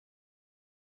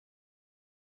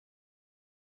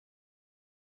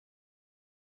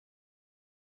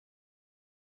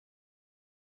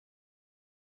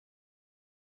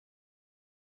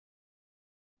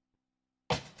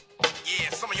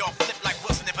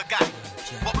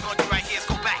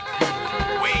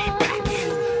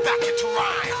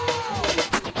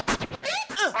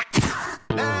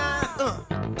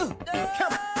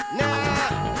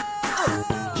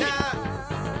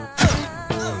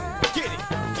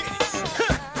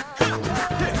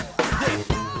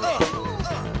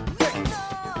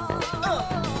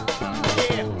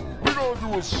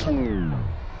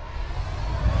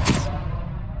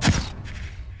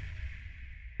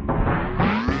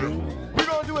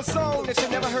gonna do a song that you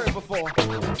never heard before.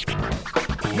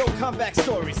 No comeback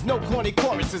stories, no corny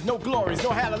choruses, no glories, no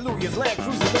hallelujahs, land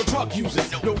cruisers, no drug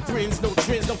users, no grins, no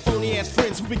trends, no phony ass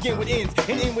friends who begin with ends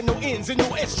and end with no ends and no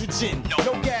estrogen.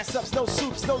 No gas ups, no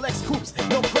soups, no Lex Coops,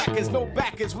 no crackers, no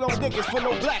backers, no niggas for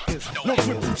no blackers. No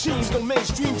triple cheese, no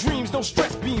mainstream dreams, no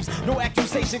stress beams, no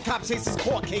accusation, cop chases,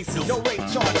 court cases. No rape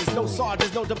charges, no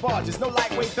sergeants, no debarges, no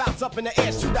lightweight bounce up in the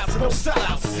air, shootouts, no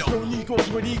sellouts. No egos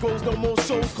with egos, no more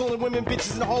souls, calling women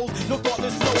bitches and hoes, no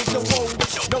thoughtless flows, no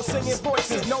woes, no singing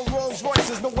voices, no Rolls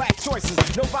Royces, no whack choices,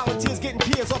 no volunteers getting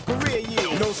peers off career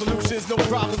yield. No solutions, no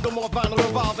problems, no more vinyl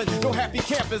revolving, no happy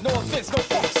campers, no offense, no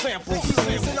funk samples.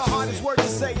 And the hardest word to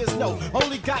say is no.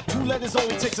 Only got two letters,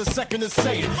 only takes a second to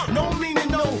say it. No meaning,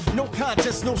 no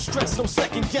contest, no stress, no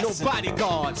second guess, no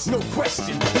bodyguards, no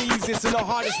question. The easiest and the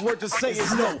hardest word to say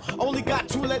is no. Only got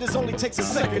two letters, only takes a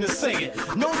second to say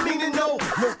it. No meaning, no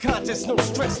contest, no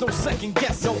stress, no second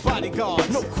guess, no bodyguards,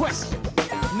 no question.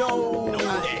 No.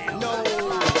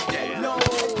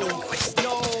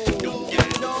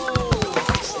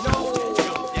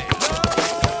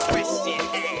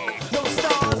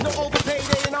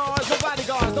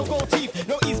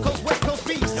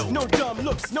 No dumb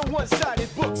looks, no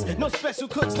one-sided books, no special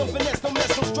cooks, no finesse, no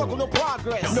mess, no struggle, no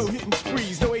progress. No hitting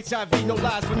sprees, no HIV, no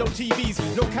lies with no TVs,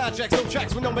 no contracts, no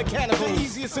tracks with no mechanical. The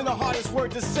easiest and the hardest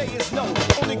word to say is no.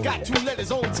 Only got two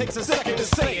letters, only takes a second to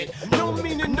say it. No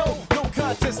meaning, no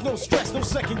contest, no stress, no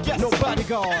second guess, no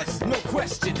bodyguards, no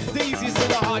question. The easiest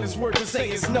and the hardest word to say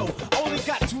is no. Only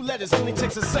got two letters, only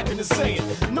takes a second to say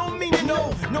it. No meaning,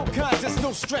 no contest,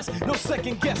 no stress, no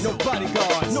second guess, no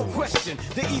bodyguards, no question.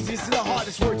 The easiest and the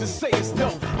hardest word to say is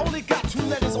no. Only got two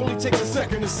letters, only takes a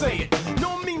second to say it.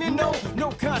 No meaning, no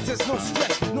contest, no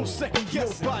stress, no second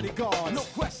guess, no bodyguards, no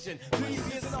question. The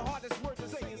easiest and the hardest word.